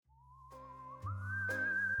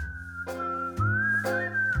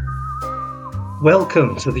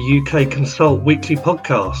Welcome to the UK Consult Weekly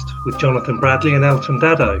Podcast with Jonathan Bradley and Elton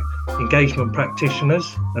Dado, engagement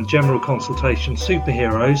practitioners and general consultation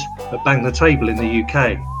superheroes that bang the table in the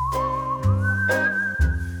UK.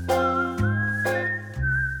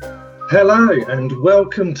 Hello and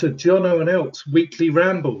welcome to Jono and Elt's weekly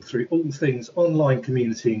ramble through all things online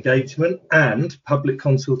community engagement and public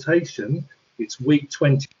consultation. It's week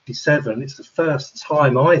 27. It's the first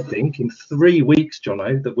time, I think, in 3 weeks,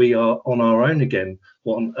 Jono, that we are on our own again.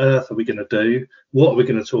 What on earth are we going to do? What are we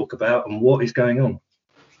going to talk about? And what is going on?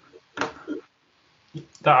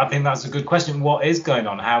 I think that's a good question. What is going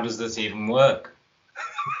on? How does this even work?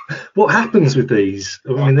 What happens with these?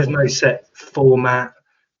 I mean, there's no set format.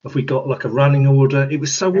 Have we got like a running order? It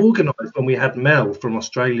was so organised when we had Mel from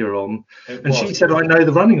Australia on. She said, I know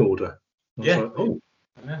the running order. I was like, oh.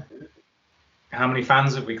 Yeah. How many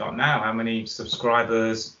fans have we got now? How many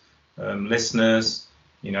subscribers, listeners?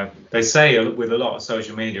 You know, they say with a lot of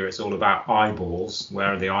social media, it's all about eyeballs.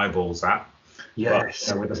 Where are the eyeballs at? Yes.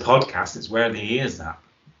 But, with the podcast, it's where are the ears at?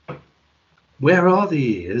 Where are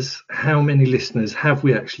the ears? How many listeners have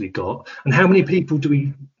we actually got? And how many people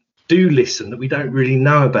do listen that we don't really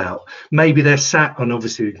know about? Maybe they're sat on,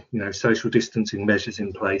 obviously, social distancing measures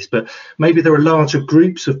in place, but maybe there are larger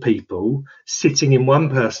groups of people sitting in one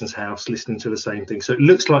person's house listening to the same thing. So it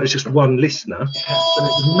looks like it's just one listener, but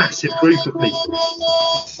it's a massive group of people.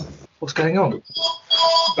 What's going on?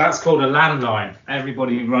 That's called a landline.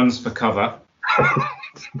 Everybody runs for cover.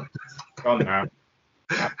 Gone now.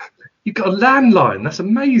 You've got a landline. That's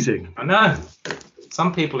amazing. I know.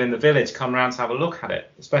 Some people in the village come around to have a look at it,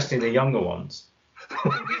 especially the younger ones.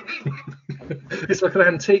 It's like an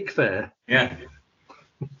antique fair. Yeah.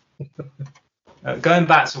 Going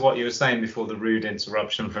back to what you were saying before the rude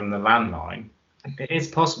interruption from the landline, it is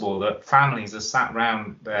possible that families are sat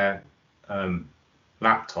around their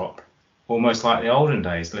laptop, almost like the olden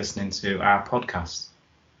days, listening to our podcast.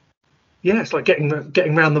 Yeah, it's like getting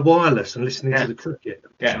around the wireless and listening to the cricket.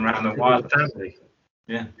 Getting around the wireless. Family.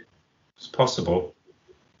 Yeah, it's possible.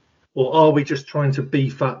 Or are we just trying to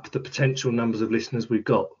beef up the potential numbers of listeners we've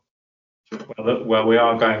got? Well, we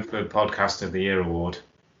are going for Podcast of the Year award.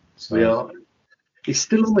 So. We are. It's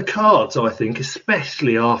still on the cards, I think,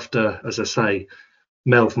 especially after, as I say,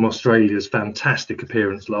 Mel from Australia's fantastic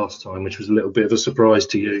appearance last time, which was a little bit of a surprise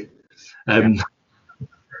to you.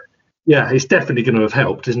 Yeah, it's definitely going to have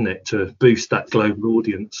helped, isn't it, to boost that global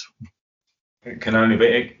audience? It can only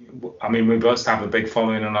be. I mean, we must have a big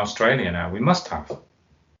following in Australia now. We must have.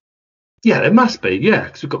 Yeah, there must be,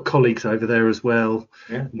 because we've got colleagues over there as well.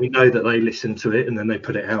 Yeah. We know that they listen to it and then they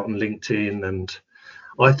put it out on LinkedIn. And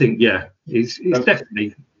I think, it's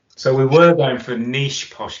definitely. So we were going for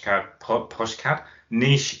niche podcast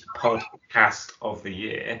of the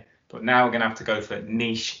year, but now we're going to have to go for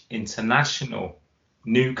niche international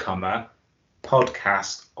newcomer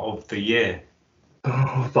podcast of the year.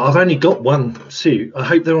 Oh, but I've only got one suit. I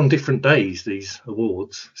hope they're on different days, these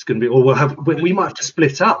awards. It's going to be, or we might have to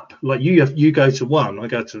split up. Like you go to one, I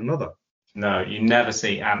go to another. No, you never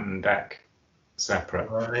see Ant and Dec separate.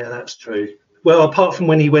 Oh, yeah, that's true. Well, apart from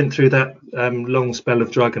when he went through that long spell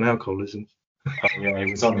of drug and alcoholism. Oh, yeah,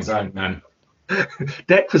 he was on his own then.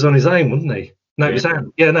 Dec was on his own, wasn't he? No, it was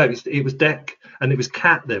Ant. Yeah, no, it was Dec, and it was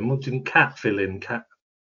Cat then. What didn't Cat fill in? Cat.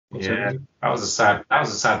 Yeah, that was a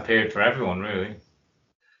sad period for everyone, really.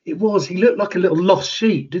 It was. He looked like a little lost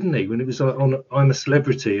sheep, didn't he, when it was on I'm a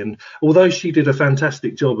Celebrity? And although she did a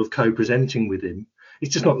fantastic job of co-presenting with him,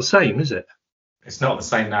 it's just not the same, is it? It's not the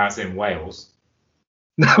same now as in Wales.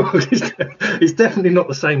 No, it's definitely not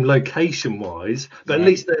the same location-wise, but at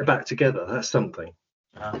least they're back together. That's something.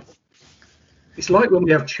 It's like when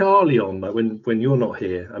we have Charlie on, though, when you're not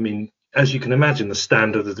here. I mean, as you can imagine, the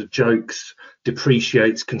standard of the jokes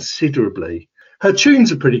depreciates considerably. Her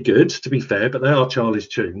tunes are pretty good, to be fair, but they are Charlie's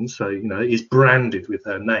tunes. So, it is branded with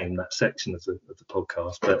her name, that section of the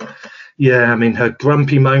podcast. But, yeah, I mean, her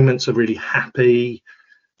grumpy moments are really happy.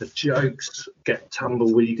 The jokes get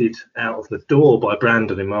tumbleweeded out of the door by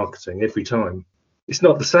Brandon in marketing every time. It's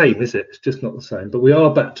not the same, is it? It's just not the same. But we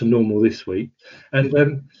are back to normal this week.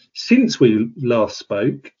 And since we last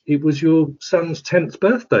spoke, it was your son's 10th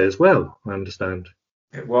birthday as well, I understand.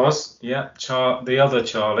 It was, yeah. The other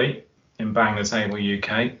Charlie in Bang the Table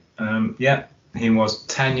UK. He was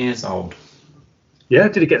 10 years old. Yeah,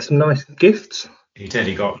 did he get some nice gifts? He did.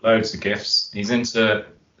 He got loads of gifts. He's into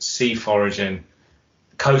sea foraging,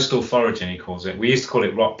 coastal foraging, he calls it. We used to call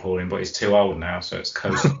it rock crawling, but he's too old now, so it's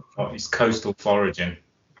coastal foraging.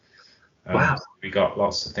 Wow. We got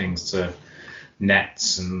lots of things to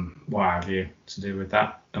nets and what have you to do with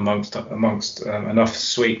that, amongst enough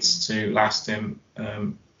sweets to last him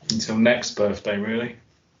until next birthday, really.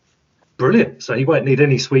 Brilliant. So he won't need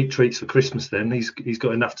any sweet treats for Christmas then. He's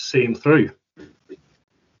got enough to see him through.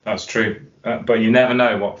 That's true. But you never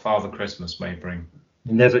know what Father Christmas may bring.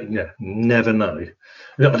 Never know.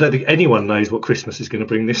 I don't think anyone knows what Christmas is going to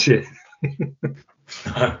bring this year.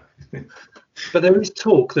 But there is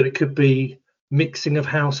talk that it could be mixing of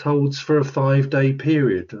households for a 5-day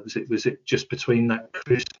period. Was it just between that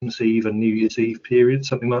Christmas Eve and New Year's Eve period,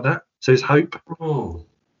 something like that? So there's hope. Oh,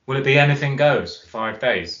 will it be anything goes for 5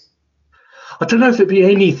 days? I don't know if it'd be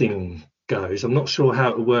anything goes. I'm not sure how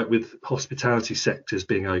it will work with hospitality sectors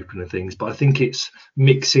being open and things, but I think it's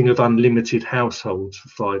mixing of unlimited households for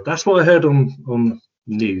 5. That's what I heard on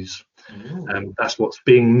news. That's what's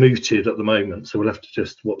being mooted at the moment. So we'll have to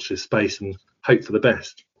just watch this space and hope for the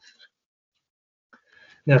best.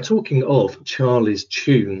 Now, talking of Charlie's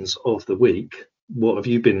tunes of the week, what have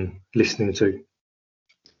you been listening to?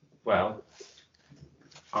 Well,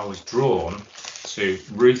 I was drawn to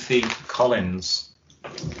Ruthie Collins,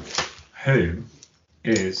 who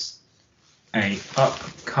is a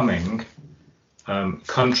upcoming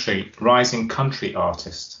rising country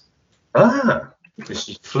artist. Because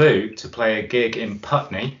she flew to play a gig in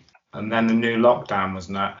Putney, and then the new lockdown was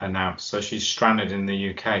announced, so she's stranded in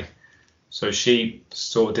the UK. So she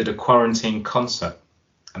sort of did a quarantine concert,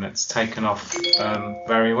 and it's taken off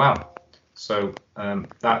very well. So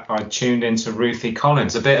that I tuned into Ruthie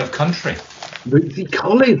Collins, a bit of country. Ruthie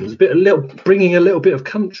Collins, bringing a little bit of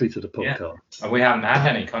country to the podcast. Yeah. We haven't had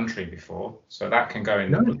any country before, so that can go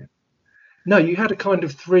in. No, you had a kind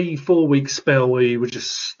of 3-4 week spell where you were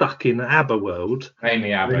just stuck in ABBA world.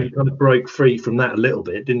 Mainly ABBA. And you kind of broke free from that a little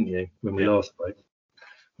bit, didn't you, when we last spoke?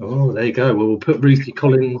 Oh, there you go. Well, we'll put Ruthie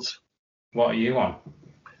Collins. What are you on?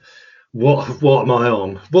 What am I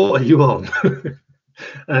on? What are you on?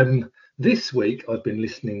 This week I've been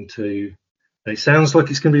listening to, it sounds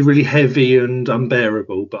like it's going to be really heavy and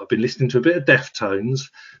unbearable, but I've been listening to a bit of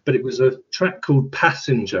Deftones, but it was a track called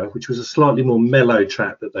Passenger, which was a slightly more mellow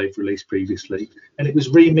track that they've released previously, and it was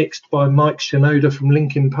remixed by Mike Shinoda from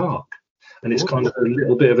Linkin Park, and it's kind of a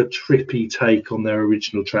little bit of a trippy take on their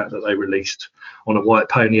original track that they released on a White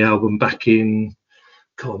Pony album back in,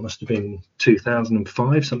 it must have been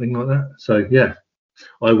 2005, something like that. So yeah,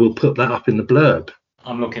 I will put that up in the blurb.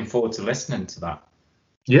 I'm looking forward to listening to that.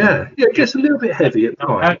 Yeah, it gets a little bit heavy at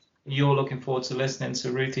times. You're looking forward to listening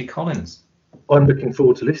to Ruthie Collins. I'm looking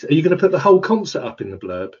forward to listening. Are you going to put the whole concert up in the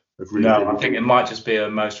blurb of Ruthie? No, I think it might just be her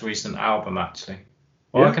most recent album, actually.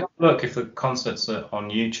 Well, I can look if the concerts are on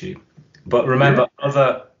YouTube. But remember,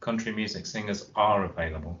 other country music singers are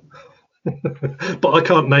available. But I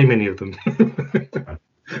can't name any of them.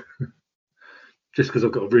 Just because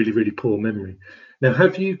I've got a really, really poor memory. Now,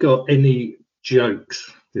 have you got any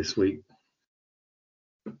jokes this week?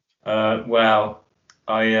 Well,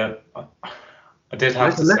 I did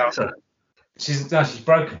have to letter. She's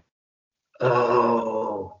broken.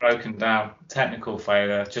 Oh. Broken down. Technical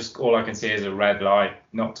failure. Just all I can see is a red light,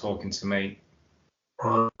 not talking to me.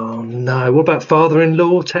 Oh no. What about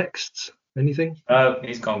father-in-law texts? Anything?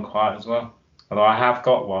 He's gone quiet as well. Although I have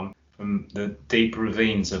got one from the deep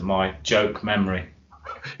ravines of my joke memory.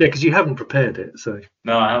 Yeah, because you haven't prepared it, so.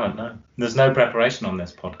 No, I haven't. No, there's no preparation on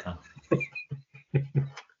this podcast.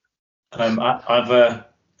 Are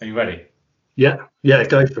you ready? Yeah,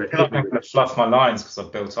 go for it. I'm going to fluff my lines because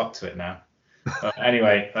I've built up to it now.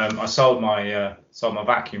 Anyway, I sold my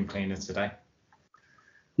vacuum cleaner today.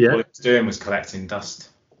 Yeah. All it was doing was collecting dust.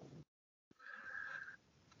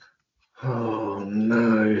 Oh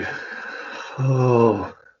no.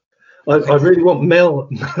 Oh. I really want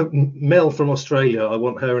Mel from Australia. I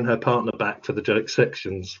want her and her partner back for the joke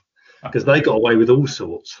sections because they got away with all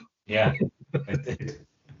sorts. Yeah, they did.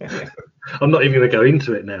 I'm not even going to go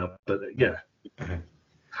into it now, but yeah.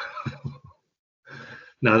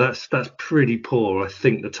 No, that's pretty poor. I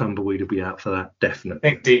think the tumbleweed will be out for that, definitely.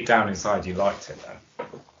 I think deep down inside you liked it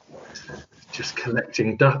though. Just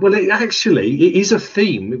collecting dust. Well, it is a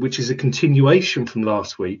theme, which is a continuation from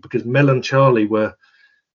last week because Mel and Charlie were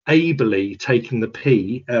ably taking the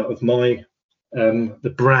P out of my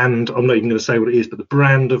the brand. I'm not even going to say what it is, but the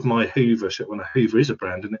brand of my Hoover. Well, a Hoover is a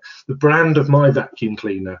brand, isn't it? The brand of my vacuum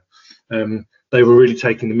cleaner. They were really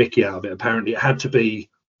taking the mickey out of it. Apparently, it had to be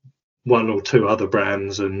one or two other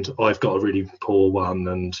brands, and I've got a really poor one,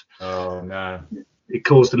 and oh no, it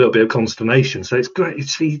caused a little bit of consternation. So it's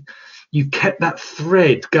great. You kept that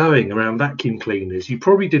thread going around vacuum cleaners. You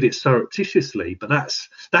probably did it surreptitiously, but that's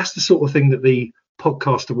the sort of thing that the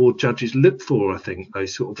podcast award judges look for. I think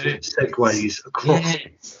those sort of segues across. Yeah.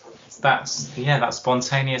 that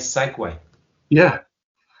spontaneous segue. Yeah,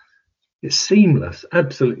 it's seamless,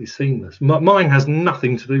 absolutely seamless. Mine has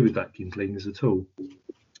nothing to do with vacuum cleaners at all.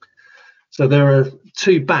 So there are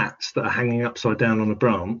two bats that are hanging upside down on a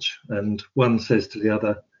branch, and one says to the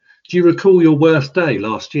other, "Do you recall your worst day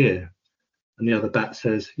last year?" And the other bat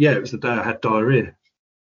says, "Yeah, it was the day I had diarrhea."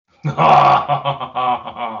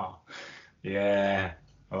 Yeah,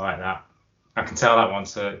 I like that. I can tell that one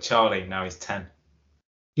to Charlie. Now he's 10.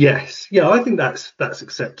 Yes, yeah, I think that's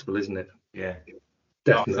acceptable, isn't it? Yeah,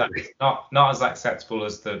 definitely. Not as acceptable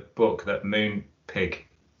as the book that Moonpig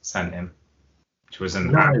sent him, which was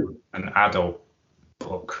an adult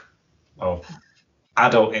book of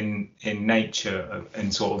adult in nature,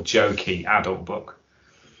 in sort of jokey adult book.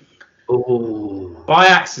 Oh, by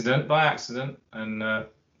accident, and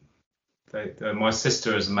my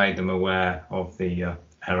sister has made them aware of the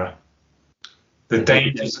error, the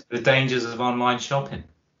dangers of online shopping.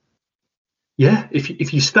 Yeah,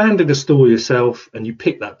 if you stand in a store yourself and you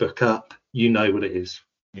pick that book up, you know what it is.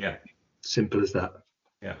 Yeah, simple as that.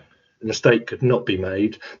 Yeah, a mistake could not be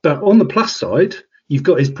made. But on the plus side, you've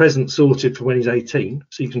got his present sorted for when he's 18,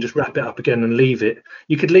 so you can just wrap it up again and leave it.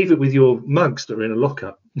 You could leave it with your mugs that are in a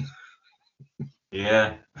lockup.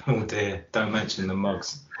 Yeah. Oh dear, don't mention the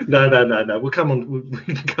mugs. No. We'll come on.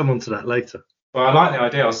 We can come on to that later. Well, I like the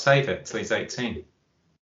idea. I'll save it till he's 18.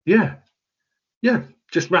 Yeah.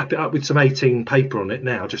 Just wrap it up with some 18 paper on it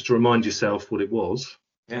now, just to remind yourself what it was.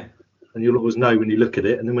 Yeah. And you'll always know when you look at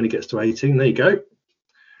it. And then when he gets to 18, there you go.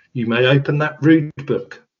 You may open that rude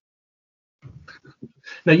book.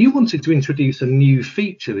 Now, you wanted to introduce a new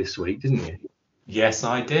feature this week, didn't you? Yes,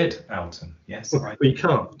 I did, Elton. Yes, I did. But you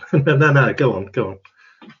can't. No, go on.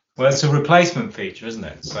 Well, it's a replacement feature, isn't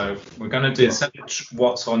it? So we're going to do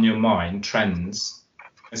what's on your mind, trends.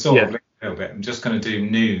 It's sort of a little bit. I'm just going to do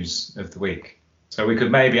news of the week. So we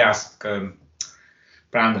could maybe ask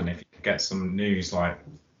Brandon if he could get some news, like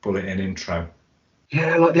bulletin intro.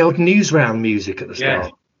 Yeah, like the old news round music at the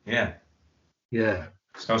start. Yeah.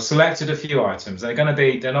 So I've selected a few items. They're not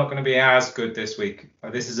going to be as good this week.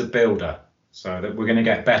 This is a builder, so that we're going to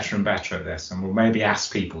get better and better at this, and we'll maybe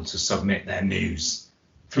ask people to submit their news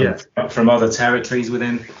from other territories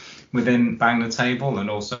within Bang the Table, and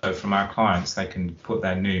also from our clients. They can put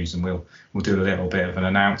their news, and we'll do a little bit of an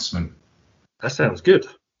announcement. That sounds good.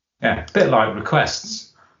 Yeah, a bit like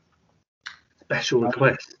requests. Special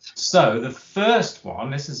requests. So the first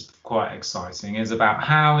one, this is quite exciting, is about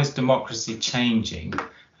how is democracy changing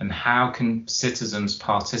and how can citizens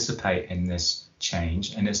participate in this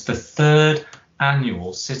change. And it's the third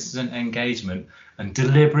annual Citizen Engagement and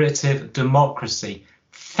Deliberative Democracy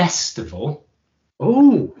Festival.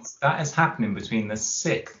 Oh, that is happening between the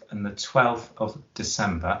 6th and the 12th of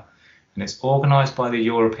December. And it's organised by the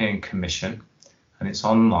European Commission, and it's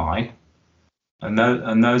online. And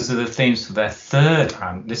those are the themes for their third,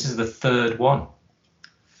 and this is the third one.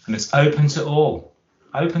 And it's open to all.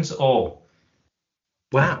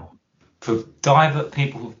 Wow. For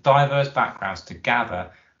people with diverse backgrounds to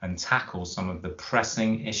gather and tackle some of the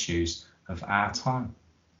pressing issues of our time.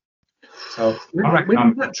 So I reckon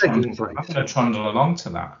I'm going to trundle along to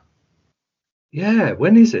that. Yeah,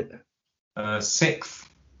 when is it? 6th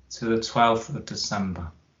to the 12th of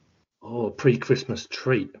December. Oh, pre-Christmas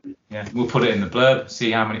treat. Yeah, we'll put it in the blurb, see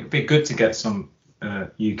how many. It'd be good to get some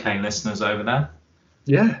UK listeners over there.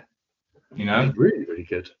 Yeah. Really, really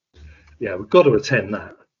good. Yeah, we've got to attend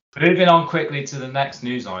that. Moving on quickly to the next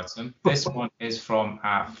news item. This one is from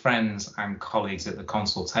our friends and colleagues at the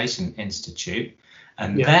Consultation Institute,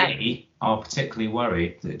 and they are particularly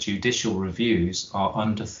worried that judicial reviews are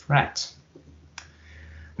under threat.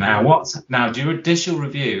 Now, judicial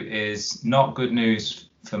review is not good news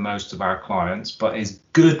for most of our clients, but is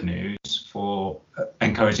good news for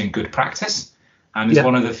encouraging good practice, and is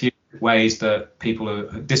one of the few ways that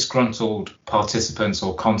disgruntled participants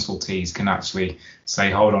or consultees can actually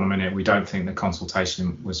say, hold on a minute, we don't think the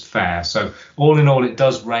consultation was fair. So all in all, it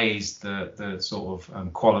does raise the sort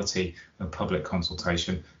of quality of public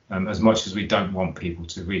consultation, as much as we don't want people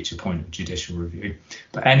to reach a point of judicial review.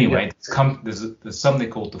 But anyway, there's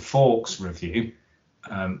something called the Fawkes Review,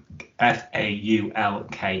 FAULKS,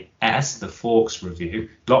 the Fawkes Review.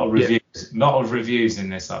 A lot of reviews in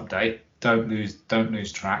this update. Don't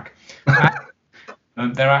lose track.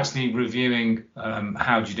 They're actually reviewing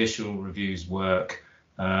how judicial reviews work.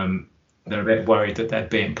 They're a bit worried that they're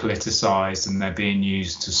being politicised and they're being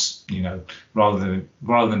used to, rather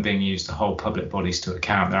than being used to hold public bodies to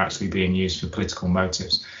account, they're actually being used for political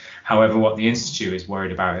motives. However, what the Institute is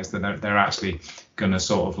worried about is that they're actually going to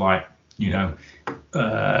sort of like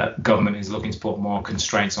government is looking to put more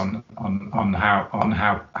constraints on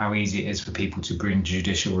how easy it is for people to bring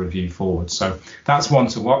judicial review forward. So that's one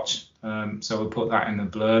to watch. So we'll put that in the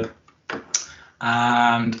blurb.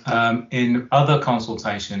 And in other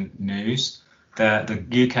consultation news, the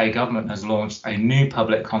UK government has launched a new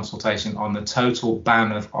public consultation on the total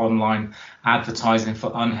ban of online advertising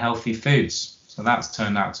for unhealthy foods. So that's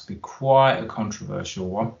turned out to be quite a controversial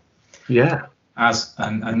one. Yeah.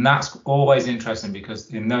 And that's always interesting, because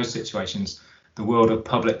in those situations, the world of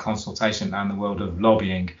public consultation and the world of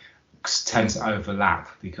lobbying tend to overlap,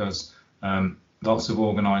 because lots of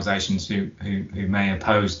organisations who may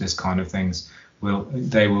oppose this kind of things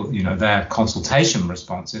their consultation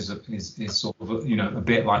response is sort of a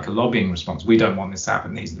bit like a lobbying response. We don't want this to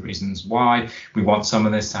happen. These are the reasons why. We want some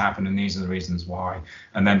of this to happen, and these are the reasons why.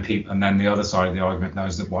 And then the other side of the argument,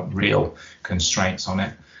 those that want real constraints on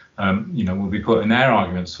it, will be putting their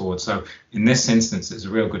arguments forward. So in this instance, it's a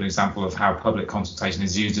real good example of how public consultation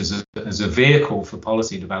is used as a vehicle for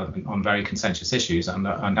policy development on very contentious issues, and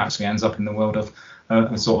actually ends up in the world of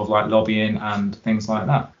sort of like lobbying and things like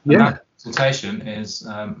that. And that consultation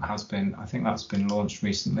has been launched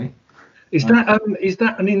recently. Is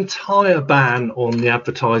that an entire ban on the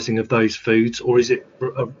advertising of those foods, or is it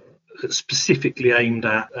specifically aimed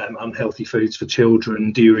at unhealthy foods for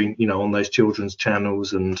children during, on those children's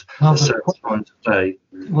channels and certain times of day?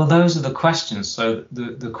 Well, those are the questions. So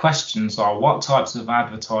the questions are: what types of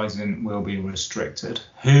advertising will be restricted,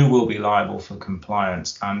 who will be liable for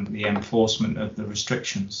compliance, and the enforcement of the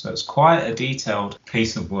restrictions. So it's quite a detailed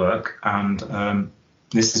piece of work, and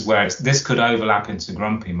this is where this could overlap into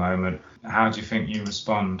Grumpy moment. How do you think you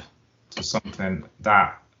respond to something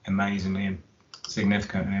that amazingly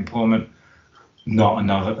significant and important?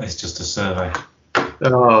 It's just a survey.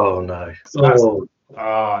 Oh no.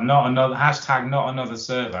 Not another hashtag, not another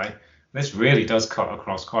survey. This really does cut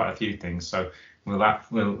across quite a few things. So we'll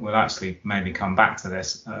actually maybe come back to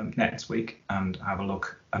this next week and have a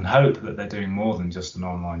look and hope that they're doing more than just an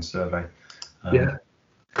online survey.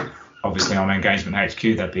 Obviously on Engagement HQ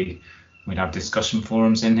we'd have discussion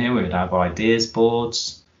forums in here. We'd have ideas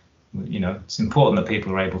boards. It's important that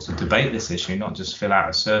people are able to debate this issue, not just fill out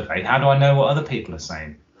a survey. How do I know what other people are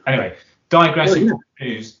saying? Anyway, digressing from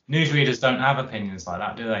news. Newsreaders don't have opinions like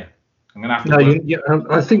that, do they? I'm gonna have to.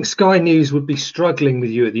 I think Sky News would be struggling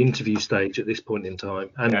with you at the interview stage at this point in time,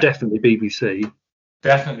 and definitely BBC.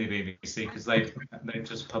 Definitely BBC, because they've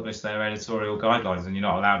just published their editorial guidelines, and you're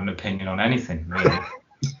not allowed an opinion on anything, really.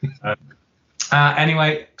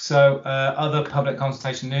 Anyway, so other public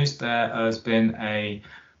consultation news. There has been a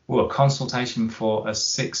consultation for a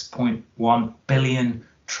 6.1 billion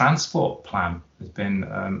transport plan has been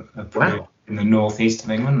approved in the northeast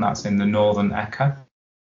of England. That's in the Northern Echo.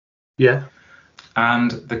 Yeah.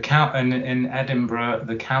 And in Edinburgh,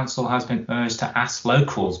 the council has been urged to ask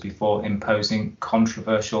locals before imposing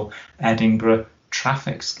controversial Edinburgh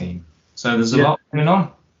traffic scheme. So there's a lot going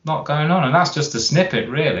on, and that's just a snippet,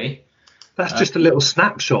 really. That's just a little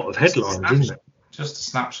snapshot of headlines, isn't it? Just a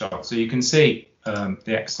snapshot, so you can see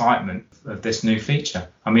the excitement of this new feature.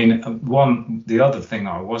 I mean, the other thing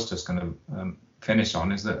I was just going to finish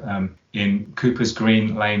on is that in Cooper's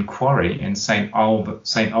Green Lane Quarry in St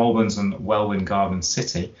Albans and Welwyn Garden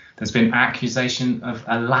City, there's been accusation of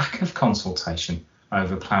a lack of consultation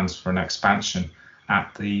over plans for an expansion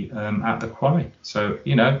at the quarry. So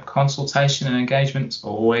consultation and engagement's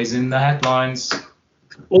always in the headlines.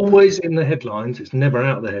 Always in the headlines. It's never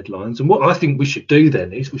out of the headlines. And what I think we should do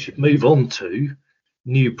then is we should move on to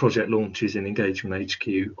new project launches in Engagement HQ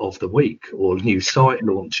of the week, or new site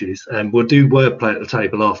launches, and we'll do wordplay at the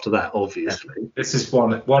table after that, obviously. This is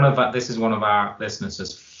one of our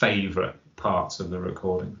listeners' favourite parts of the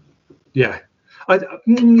recording.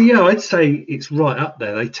 I'd say it's right up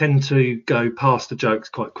there. They tend to go past the jokes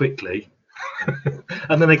quite quickly.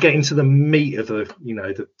 And then they get into the meat of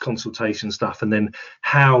the consultation stuff, and then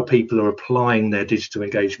how people are applying their digital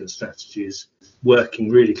engagement strategies, working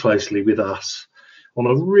really closely with us on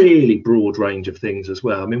a really broad range of things as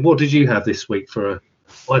well. I mean, what did you have this week for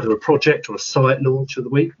either a project or a site launch of the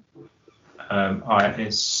week?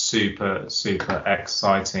 It's super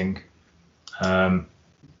exciting, and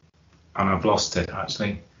I've lost it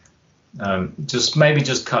actually.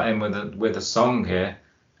 Just cut in with a song here.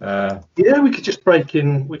 We could just break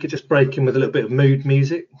in with a little bit of mood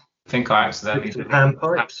music. I think I accidentally did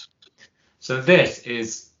panpipes. So this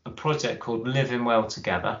is a project called Living Well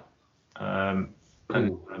Together, and I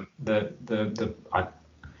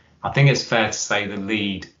think it's fair to say the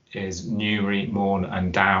lead is Newry, Mourne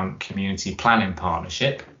and Down Community Planning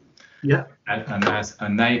Partnership, Yeah.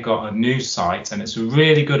 And they got a new site, and it's a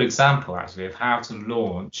really good example actually of how to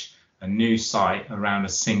launch a new site around a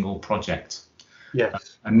single project.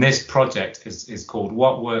 Yes. And this project is called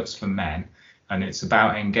What Works for Men, and it's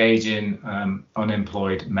about engaging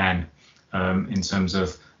unemployed men in terms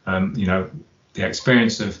of the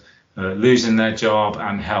experience of losing their job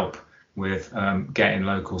and help with getting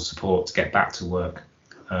local support to get back to work.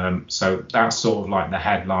 So that's sort of like the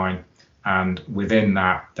headline. And within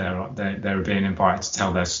that, they're being invited to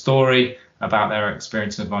tell their story about their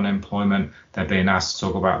experience of unemployment. They're being asked to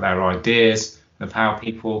talk about their ideas of how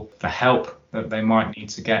the help that they might need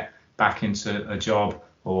to get back into a job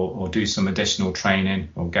or do some additional training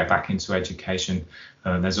or get back into education.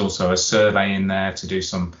 There's also a survey in there to do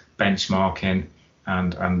some benchmarking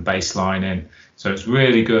and baselining. So it's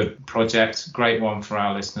really good project, great one for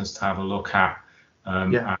our listeners to have a look at.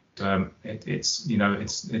 They've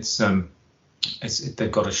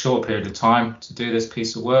got a short period of time to do this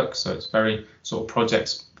piece of work, so it's very sort of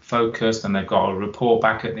project focused, and they've got a report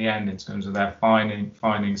back at the end in terms of their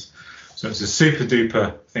findings. So it's a super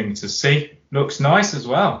duper thing to see. Looks nice as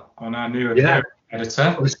well on our new editor. I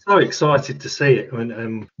was so excited to see it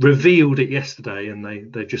when revealed it yesterday, and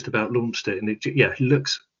they just about launched it, and it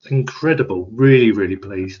looks incredible. Really, really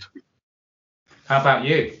pleased. How about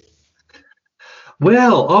you?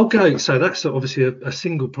 Well, I'll go. So that's obviously a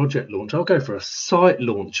single project launch. I'll go for a site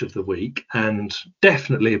launch of the week, and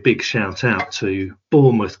definitely a big shout out to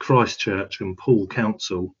Bournemouth, Christchurch and Poole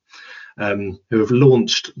Council, who have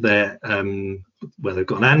launched their they've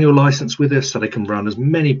got an annual license with us, so they can run as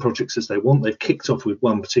many projects as they want. They've kicked off with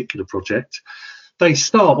one particular project. They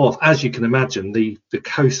start off, as you can imagine, the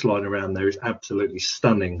coastline around there is absolutely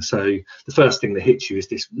stunning. So the first thing that hits you is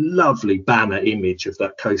this lovely banner image of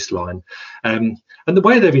that coastline. And the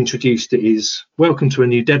way they've introduced it is, welcome to a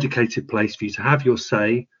new dedicated place for you to have your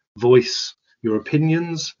say, voice your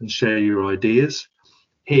opinions and share your ideas.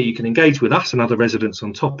 Here you can engage with us and other residents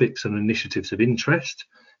on topics and initiatives of interest,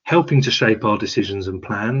 helping to shape our decisions and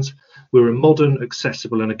plans. We're a modern,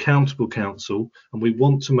 accessible and accountable council, and we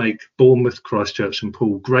want to make Bournemouth, Christchurch and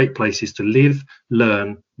Poole great places to live,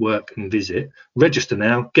 learn, work and visit. Register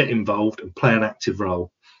now, get involved and play an active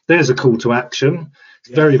role. There's a call to action.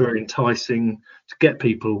 It's very, very enticing to get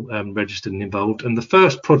people registered and involved. And the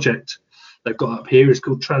first project they've got up here is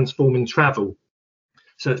called Transforming Travel.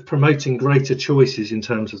 So it's promoting greater choices in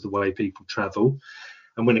terms of the way people travel.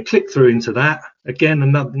 And when I click through into that, again,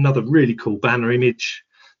 another really cool banner image.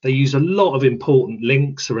 They use a lot of important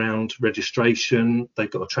links around registration. They've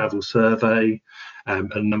got a travel survey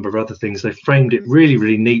and a number of other things. They framed it really,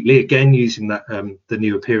 really neatly, again, using that the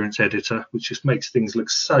new appearance editor, which just makes things look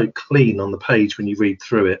so clean on the page when you read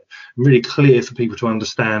through it. Really clear for people to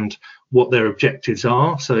understand what their objectives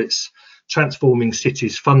are. So it's Transforming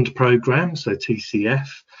Cities Fund Programme, so TCF.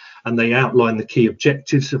 And they outline the key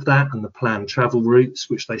objectives of that and the planned travel routes,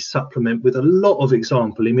 which they supplement with a lot of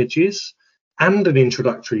example images and an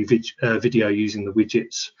introductory video using the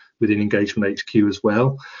widgets within Engagement HQ as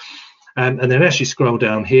well. And then as you scroll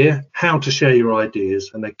down here, how to share your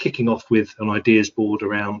ideas. And they're kicking off with an ideas board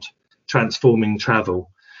around transforming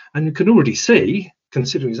travel. And you can already see,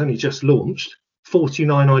 considering it's only just launched,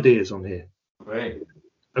 49 ideas on here. Great.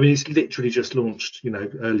 I mean, it's literally just launched,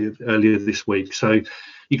 earlier this week. So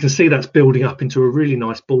you can see that's building up into a really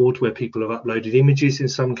nice board where people have uploaded images in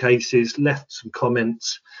some cases, left some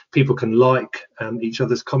comments. People can like each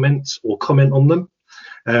other's comments or comment on them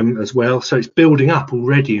as well. So it's building up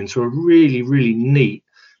already into a really, really neat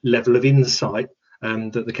level of insight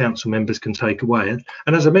that the council members can take away.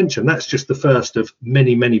 And as I mentioned, that's just the first of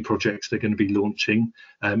many, many projects they're going to be launching.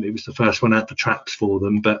 It was the first one out the traps for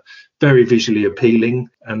them, but very visually appealing,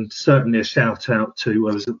 and certainly a shout out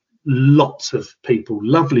to lots of people,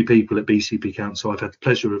 lovely people at BCP Council I've had the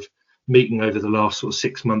pleasure of meeting over the last sort of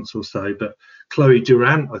 6 months or so. But Chloe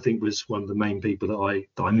Durant, I think, was one of the main people that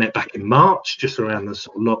I met back in March, just around the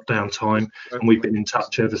sort of lockdown time, and we've been in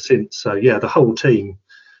touch ever since. So yeah, the whole team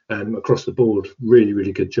across the board, really,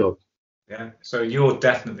 really good job. Yeah, so you're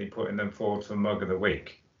definitely putting them forward for Mug of the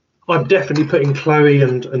Week. I'm definitely putting Chloe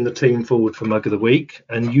and the team forward for Mug of the Week,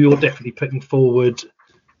 and you're definitely putting forward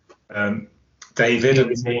David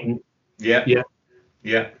and the team. Yeah.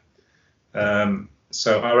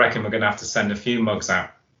 So I reckon we're going to have to send a few mugs out.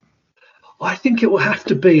 I think it will have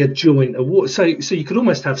to be a joint award. So you could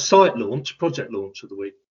almost have site launch, project launch of the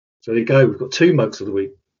week. So there you go. We've got 2 mugs of the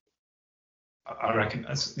week. I reckon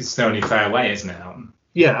it's the only fair way, isn't it, Elton?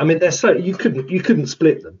 Yeah, I mean they're so you couldn't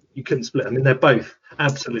split them. You couldn't split. I mean they're both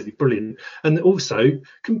absolutely brilliant, and also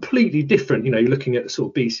completely different. You know, you're looking at sort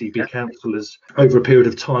of BCB Council as over a period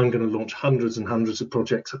of time going to launch hundreds and hundreds of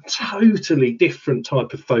projects. A totally different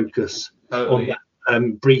type of focus on that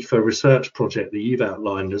briefer research project that you've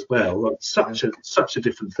outlined as well. Like, such a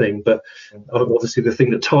different thing, but obviously the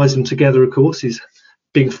thing that ties them together, of course, is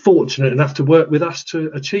being fortunate enough to work with us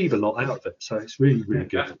to achieve a lot out of it. So it's really good.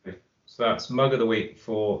 Definitely. So that's Mug of the Week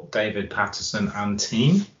for David Patterson and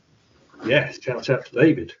team. Yes, shout out to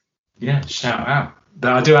David. Yeah, shout out.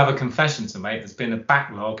 But I do have a confession to make. There's been a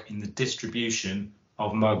backlog in the distribution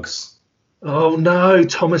of mugs. Oh no,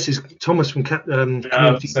 Thomas from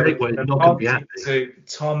Community Gateway not going to be happy. To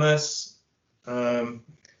Thomas, now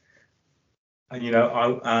you're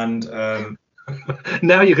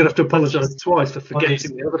going to have to apologise twice for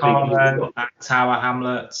forgetting the other people. At Tower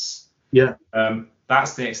Hamlets. Yeah.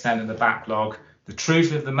 That's the extent of the backlog. The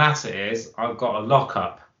truth of the matter is, I've got a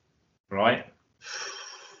lockup, right?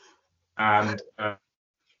 And I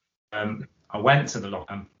went to the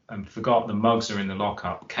lockup and forgot the mugs are in the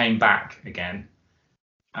lockup. Came back again,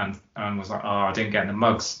 and was like, oh, I didn't get the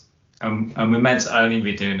mugs. And we're meant to only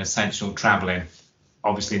be doing essential travelling.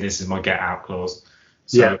 Obviously, this is my get out clause.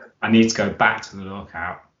 So I need to go back to the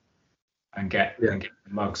lookout and get the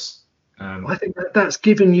mugs. I think that's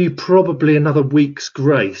given you probably another week's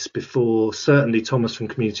grace before certainly Thomas from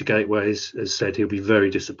Community Gateway has said he'll be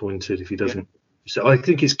very disappointed if he doesn't. Yeah. So I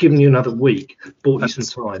think it's given you another week, bought you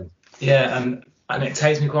some time. Yeah, and it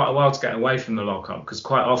takes me quite a while to get away from the lockup because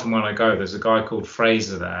quite often when I go, there's a guy called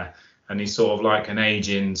Fraser there, and he's sort of like an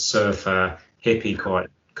aging surfer, hippie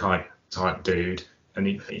type dude, and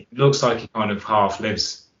he looks like he kind of half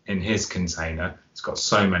lives in his container. It's got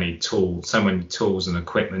so many tools and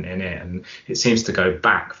equipment in it, and it seems to go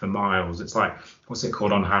back for miles. It's like, what's it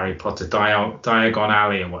called on Harry Potter, Diagon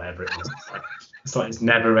Alley or whatever it is. It's like this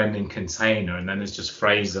never-ending container, and then there's just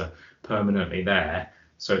Fraser permanently there.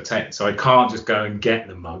 So I can't just go and get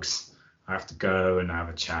the mugs. I have to go and have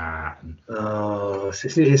a chat.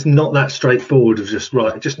 It's not that straightforward of just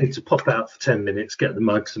right. I just need to pop out for 10 minutes, get the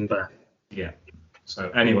mugs and back. Yeah. So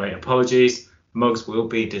anyway, apologies. Mugs will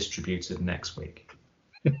be distributed next week.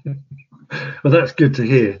 Well, that's good to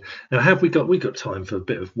hear. Now, have we got time for a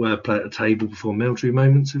bit of wordplay at the table before Mildrew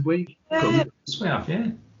moments? Have we? Yes, we have.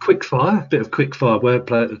 Yeah. Quick fire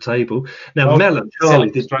wordplay at the table. Now, Mel and Charlie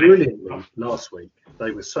did brilliantly last week.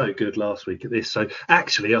 They were so good last week at this. So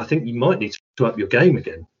actually, I think you might need to up your game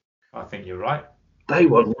again. I think you're right. They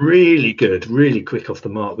were really good, really quick off the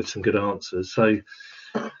mark with some good answers. So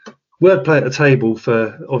wordplay at the table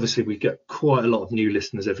for, obviously we get quite a lot of new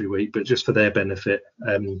listeners every week, but just for their benefit,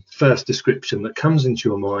 first description that comes into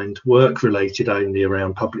your mind, work related only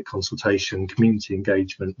around public consultation, community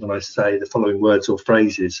engagement, when I say the following words or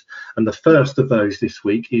phrases. And the first of those this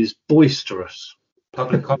week is boisterous.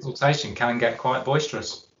 Public consultation can get quite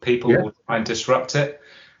boisterous. People will try and disrupt it.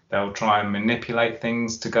 They'll try and manipulate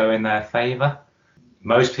things to go in their favour.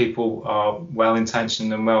 Most people are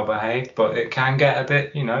well-intentioned and well-behaved, but it can get a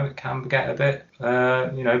bit,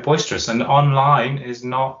 boisterous. And online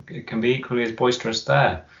it can be equally as boisterous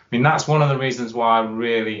there. I mean, that's one of the reasons why I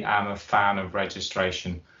really am a fan of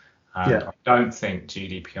registration. I don't think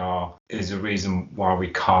GDPR is a reason why we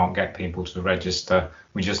can't get people to register.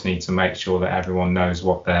 We just need to make sure that everyone knows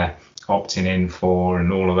what they're opting in for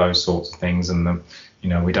and all of those sorts of things. And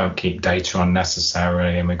we don't keep data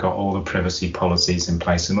unnecessarily, and we've got all the privacy policies in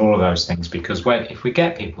place and all of those things, because if we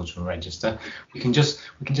get people to register, we can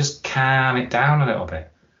just calm it down a little bit.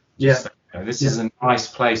 This is a nice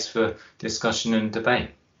place for discussion and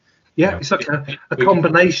debate. It's like a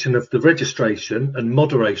combination of the registration and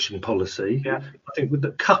moderation policy. I think with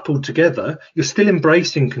the coupled together, you're still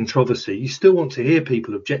embracing controversy. You still want to hear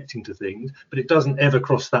people objecting to things, but it doesn't ever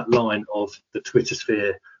cross that line of the Twitter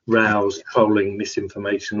sphere, rows, trolling,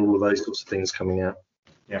 misinformation, all of those sorts of things coming out.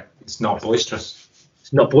 Yeah, it's not boisterous.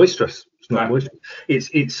 It's not boisterous.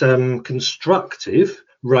 It's constructive,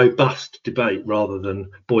 robust debate rather than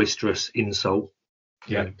boisterous insult.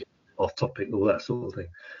 Off topic, all that sort of thing.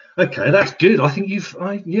 Okay, that's good. I think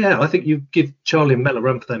you give Charlie and Mel a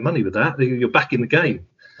run for their money with that. You're back in the game.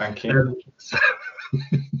 Thank you.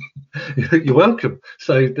 You're welcome.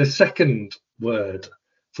 So the second word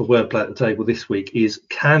for wordplay at the table this week is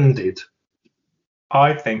candid.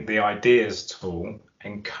 I think the ideas tool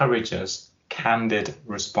encourages candid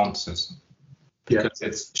responses because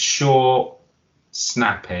it's short,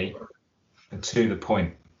 snappy, and to the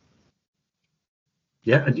point.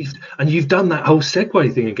 Yeah, and you've done that whole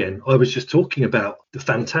segue thing again. I was just talking about the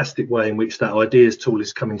fantastic way in which that ideas tool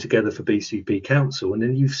is coming together for BCB Council, and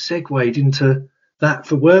then you've segued into that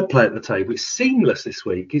for wordplay at the table. It's seamless this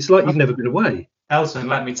week. It's like you've never been away. Elton,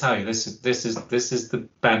 let me tell you, this is the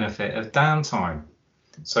benefit of downtime.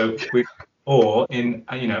 So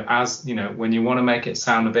when you want to make it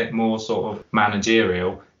sound a bit more sort of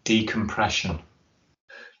managerial, decompression.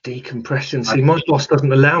 Decompression. See, my boss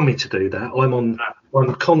doesn't allow me to do that.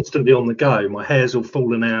 I'm constantly on the go. My hair's all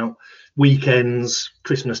fallen out. Weekends,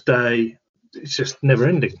 Christmas Day, it's just never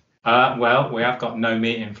ending. Well, we have got no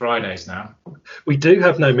meeting Fridays now. We do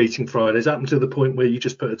have no meeting Fridays up until the point where you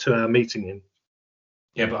just put a 2-hour meeting in.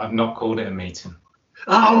 Yeah, but I've not called it a meeting.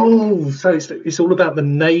 Oh, so it's all about the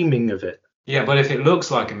naming of it. Yeah, but if it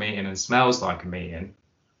looks like a meeting and smells like a meeting,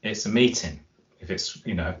 it's a meeting. If it's,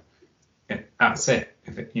 that's it.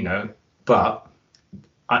 If it, but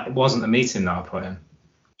it wasn't a meeting that I put in.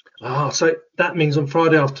 Oh, so that means on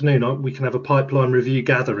Friday afternoon we can have a pipeline review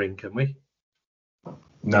gathering, can we?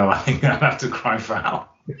 No, I think I'd have to cry foul.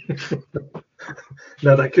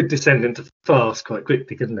 No, that could descend into farce quite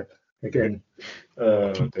quickly, couldn't it? Again.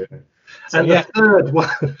 Oh, dear. And the third one,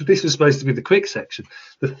 this was supposed to be the quick section.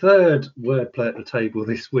 The third wordplay at the table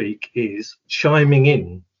this week is chiming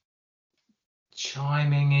in.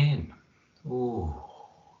 Chiming in. Ooh.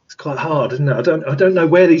 It's quite hard, isn't it? I don't know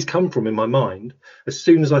where these come from in my mind. As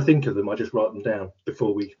soon as I think of them, I just write them down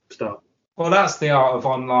before we start. Well, that's the art of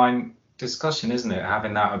online discussion, isn't it?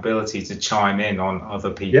 Having that ability to chime in on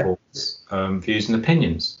other people's views and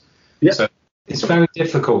opinions. Yeah. So it's very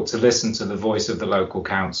difficult to listen to the voice of the local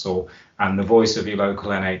council and the voice of your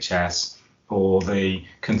local NHS or the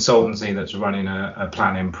consultancy that's running a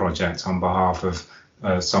planning project on behalf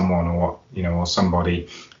of someone or somebody.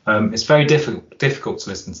 It's very difficult to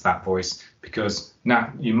listen to that voice because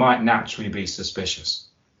you might naturally be suspicious.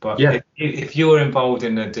 But if you're involved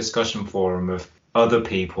in a discussion forum of other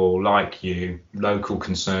people like you, local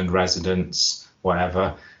concerned residents,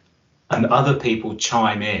 whatever, and other people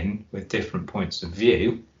chime in with different points of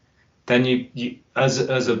view, then you as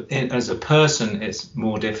a person, it's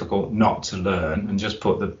more difficult not to learn and just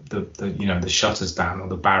put the shutters down or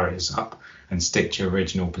the barriers up and stick to your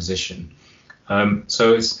original position.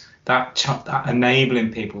 So it's that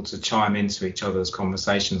enabling people to chime into each other's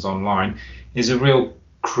conversations online is a real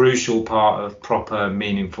crucial part of proper,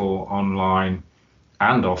 meaningful online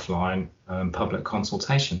and offline public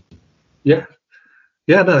consultation. Yeah,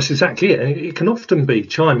 no, that's exactly it. It can often be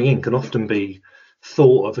chiming in, can often be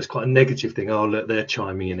thought of as quite a negative thing. Oh, look, they're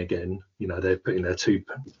chiming in again. They're putting their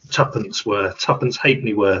tuppence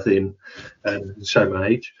halfpenny worth in and show my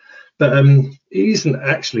age. But it isn't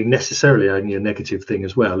actually necessarily only a negative thing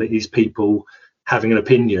as well. It is people having an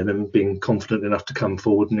opinion and being confident enough to come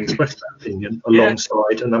forward and express that opinion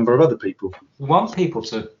alongside a number of other people. We want people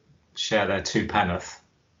to share their two penneth.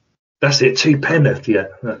 That's it, two penneth. Yeah,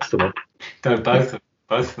 that's the one. They're both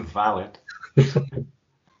are valid.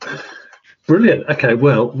 Brilliant. Okay,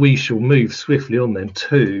 well, we shall move swiftly on then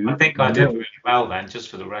to. I think I did really well then, just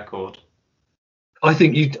for the record. I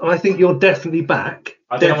think you're definitely back.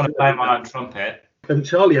 I don't want to play my own trumpet. And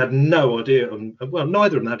Charlie had no idea.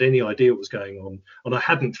 Neither of them had any idea what was going on, and I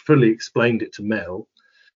hadn't fully explained it to Mel.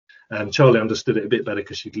 Charlie understood it a bit better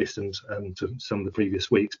because she'd listened to some of the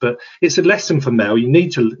previous weeks. But it's a lesson for Mel. You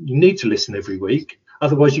need to listen every week,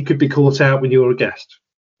 otherwise you could be caught out when you're a guest.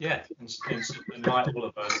 Yeah, and like all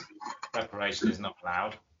of us, preparation is not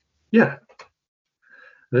allowed. Yeah.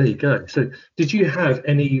 There you go. So did you have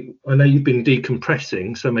any, I know you've been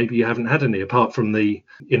decompressing, so maybe you haven't had any apart from the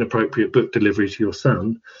inappropriate book delivery to your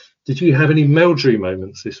son. Did you have any Meldrew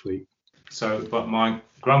moments this week? So, but my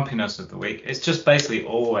grumpiness of the week, it's just basically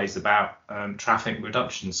always about traffic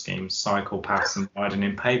reduction schemes, cycle paths and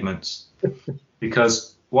widening pavements.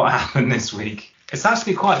 Because what happened this week, it's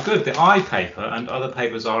actually quite good. The iPaper and other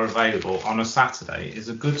papers are available on a Saturday is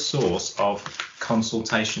a good source of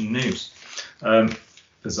consultation news.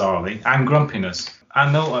 Bizarrely, and grumpiness.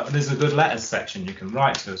 And there's a good letters section you can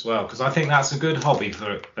write to as well, because I think that's a good hobby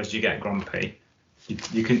for as you get grumpy.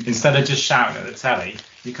 You can, instead of just shouting at the telly,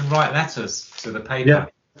 you can write letters to the paper,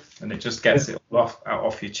 and it just gets it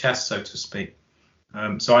off your chest, so to speak.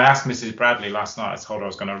 So I asked Mrs. Bradley last night. I told her I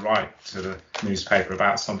was going to write to the newspaper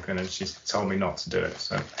about something, and she told me not to do it.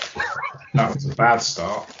 So that was a bad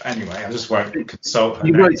start. Anyway, I just won't consult her.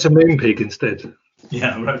 You wrote to Moonpig instead.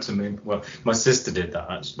 Yeah, I wrote to me. Well, my sister did that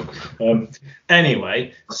actually.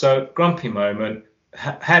 Anyway, so grumpy moment.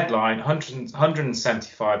 Headline: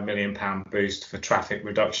 £175 million boost for traffic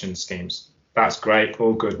reduction schemes. That's great,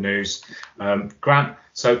 all good news.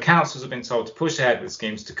 So councils have been told to push ahead with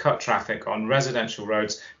schemes to cut traffic on residential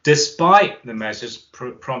roads, despite the measures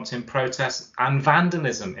prompting protests and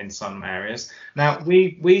vandalism in some areas. Now,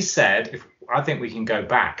 we said I think we can go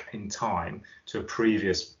back in time to a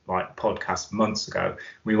previous like podcast months ago.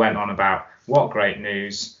 We went on about what great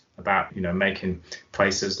news about, making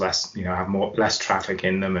places less, have less traffic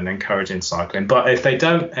in them and encouraging cycling. But if they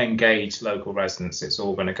don't engage local residents, it's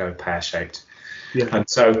all going to go pear-shaped. Yeah. And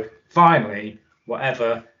so finally,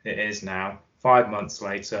 whatever it is now, 5 months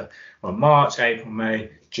later, well, March, April,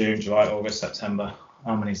 May, June, July, August, September,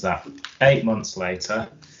 how many is that? 8 months later.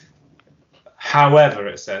 However,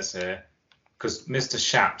 it says here, because Mr.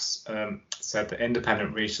 Shapps said that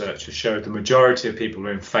independent research has showed the majority of people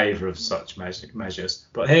are in favour of such measures.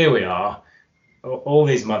 But here we are, all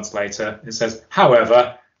these months later, it says,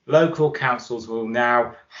 however, local councils will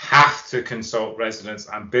now have to consult residents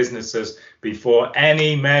and businesses before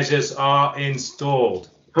any measures are installed.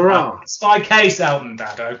 Hurrah! It's my case, Elton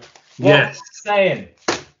Dado. Yes. What's saying?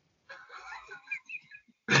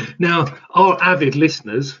 Now, our avid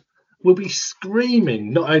listeners will be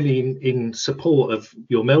screaming, not only in support of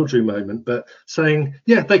your Meldrew moment, but saying,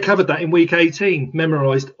 yeah, they covered that in week 18,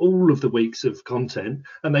 memorised all of the weeks of content,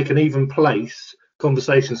 and they can even place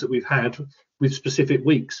conversations that we've had with specific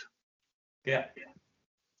weeks. Yeah.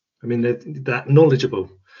 I mean, they're that knowledgeable.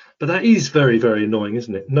 But that is very, very annoying,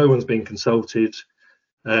 isn't it? No one's been consulted.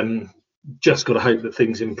 Just got to hope that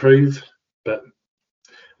things improve. But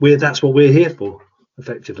that's what we're here for,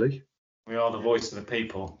 effectively. We are the voice of the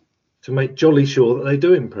people. To make jolly sure that they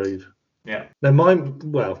do improve. Yeah. Now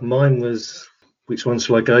mine was, which one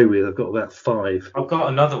shall I go with? I've got about 5. I've got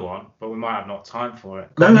another one, but we might have not time for it.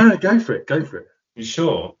 No, go for it. You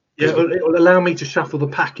sure? Yeah, it'll allow me to shuffle the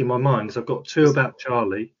pack in my mind. So I've got 2 about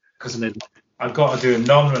Charlie. Because I've got to do a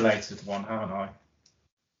non-related one, haven't I?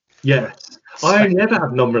 Yes. I only ever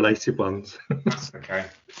have non-related ones. That's okay.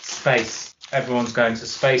 Space. Everyone's going to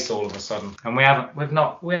space all of a sudden, and we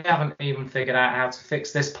haven't even figured out how to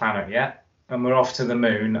fix this planet yet, and we're off to the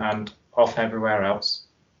moon and off everywhere else.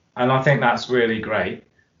 And I think that's really great,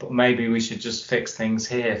 but maybe we should just fix things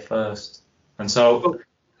here first. And so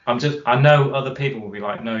I know other people will be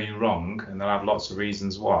like, no, you're wrong, and they'll have lots of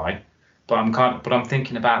reasons why. But I'm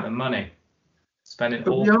thinking about the money. Spending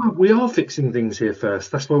all. We are fixing things here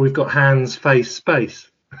first. That's why we've got hands, face, space.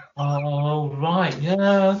 Oh right,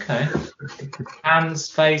 yeah, okay. Hands,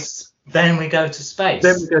 face, then we go to space.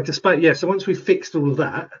 Yeah. So once we've fixed all of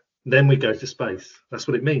that, then we go to space. That's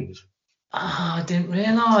what it means. I didn't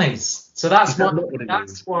realise. So that's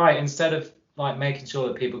why instead of like making sure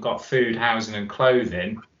that people got food, housing, and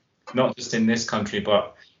clothing, not just in this country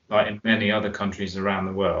but like in many other countries around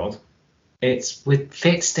the world, we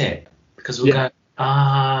fixed it because we're going.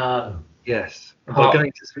 Oh. Yes. By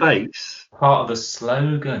going to space. Part of the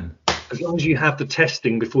slogan. As long as you have the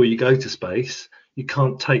testing before you go to space, you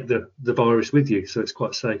can't take the virus with you, so it's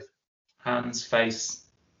quite safe. Hands, face,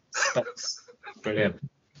 space. Brilliant.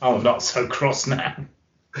 Oh, I'm not so cross now.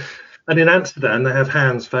 And in Amsterdam, they have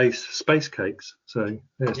hands, face, space cakes. So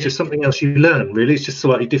it's just something else you learn, really. It's just a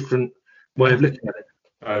slightly different way of looking at it.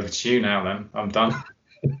 Over to you now, then. I'm done.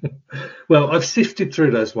 Well, I've sifted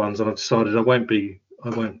through those ones and I've decided I won't be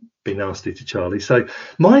nasty to Charlie. So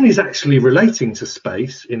mine is actually relating to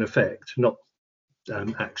space in effect, not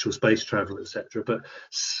actual space travel, etc., but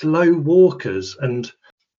slow walkers. And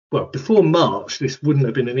well, before March, this wouldn't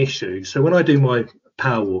have been an issue. So when I do my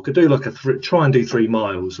power walk, I do try and do 3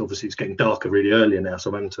 miles. Obviously, it's getting darker really earlier now,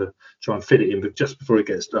 so I'm having to try and fit it in, but just before it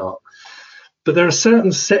gets dark. But there are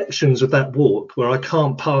certain sections of that walk where I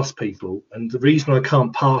can't pass people. And the reason I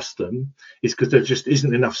can't pass them is because there just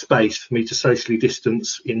isn't enough space for me to socially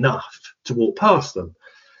distance enough to walk past them.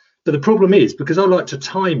 But the problem is, because I like to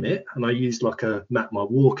time it, and I use like a Map My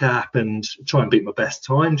Walk app and try and beat my best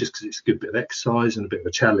time just because it's a good bit of exercise and a bit of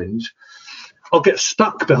a challenge, I'll get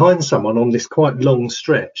stuck behind someone on this quite long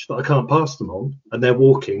stretch that I can't pass them on, and they're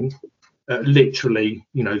walking literally,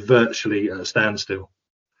 virtually at a standstill.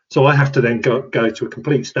 So I have to then go to a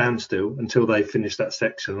complete standstill until they finish that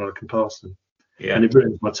section and I can pass them. Yeah. And it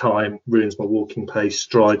ruins my time, ruins my walking pace,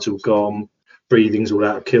 strides all gone, breathing's all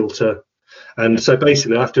out of kilter. And so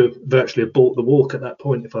basically I have to virtually abort the walk at that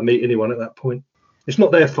point if I meet anyone at that point. It's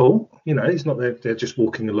not their fault, it's not they're just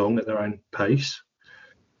walking along at their own pace.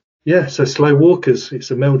 Yeah, so slow walkers,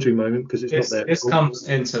 it's a Meldrew moment because it's not their fault. This comes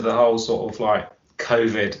into the whole sort of like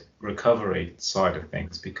COVID recovery side of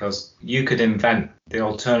things, because you could invent the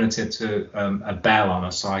alternative to a bell on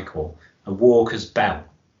a cycle, a walker's bell.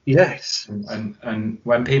 Yes. And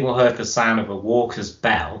when people heard the sound of a walker's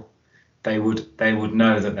bell, they would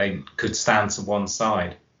know that they could stand to one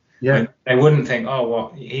side. Yeah. And they wouldn't think, oh,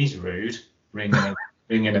 well, he's rude,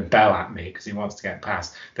 ringing a bell at me because he wants to get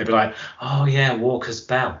past. They'd be like, oh yeah, walker's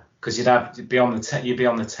bell, because you'd be on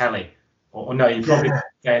the telly or no, you probably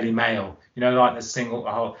Daily Mail. You know, like a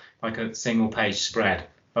single page spread,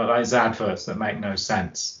 but those adverts that make no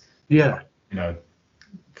sense. Yeah. You know,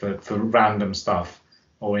 for random stuff,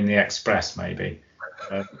 or in the Express maybe.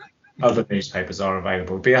 Other newspapers are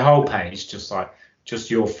available. It'd be a whole page, just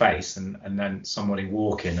your face, and then somebody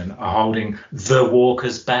walking and holding the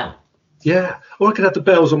Walker's bell. Yeah, or I could have the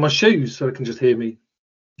bells on my shoes so it can just hear me.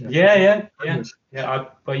 Yeah.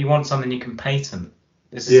 But you want something you can patent.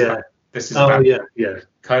 This is about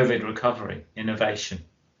COVID recovery, innovation,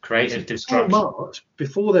 creative destruction. March,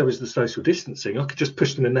 before there was the social distancing, I could just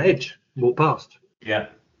push them in the hedge and walk past. Yeah.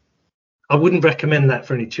 I wouldn't recommend that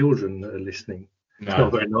for any children that are listening. No. It's not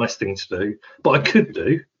a very nice thing to do, but I could do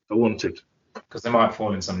if I wanted. Because they might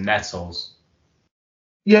fall in some nettles.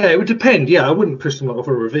 Yeah, it would depend. Yeah, I wouldn't push them off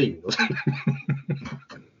a ravine or something.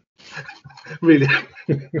 Really,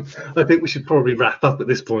 I think we should probably wrap up at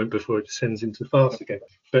this point before it descends into farce again.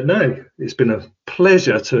 But no, it's been a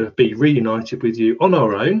pleasure to be reunited with you on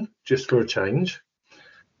our own, just for a change.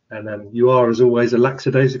 And you are, as always, a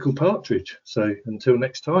lackadaisical partridge. So until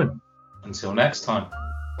next time. Until next time.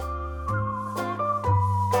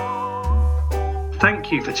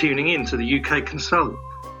 Thank you for tuning in to the UK Consult.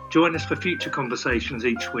 Join us for future conversations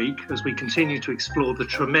each week as we continue to explore the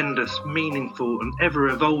tremendous, meaningful and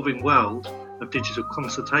ever-evolving world of digital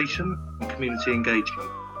consultation and community engagement.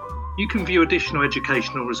 You can view additional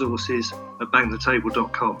educational resources at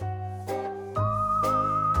bangthetable.com.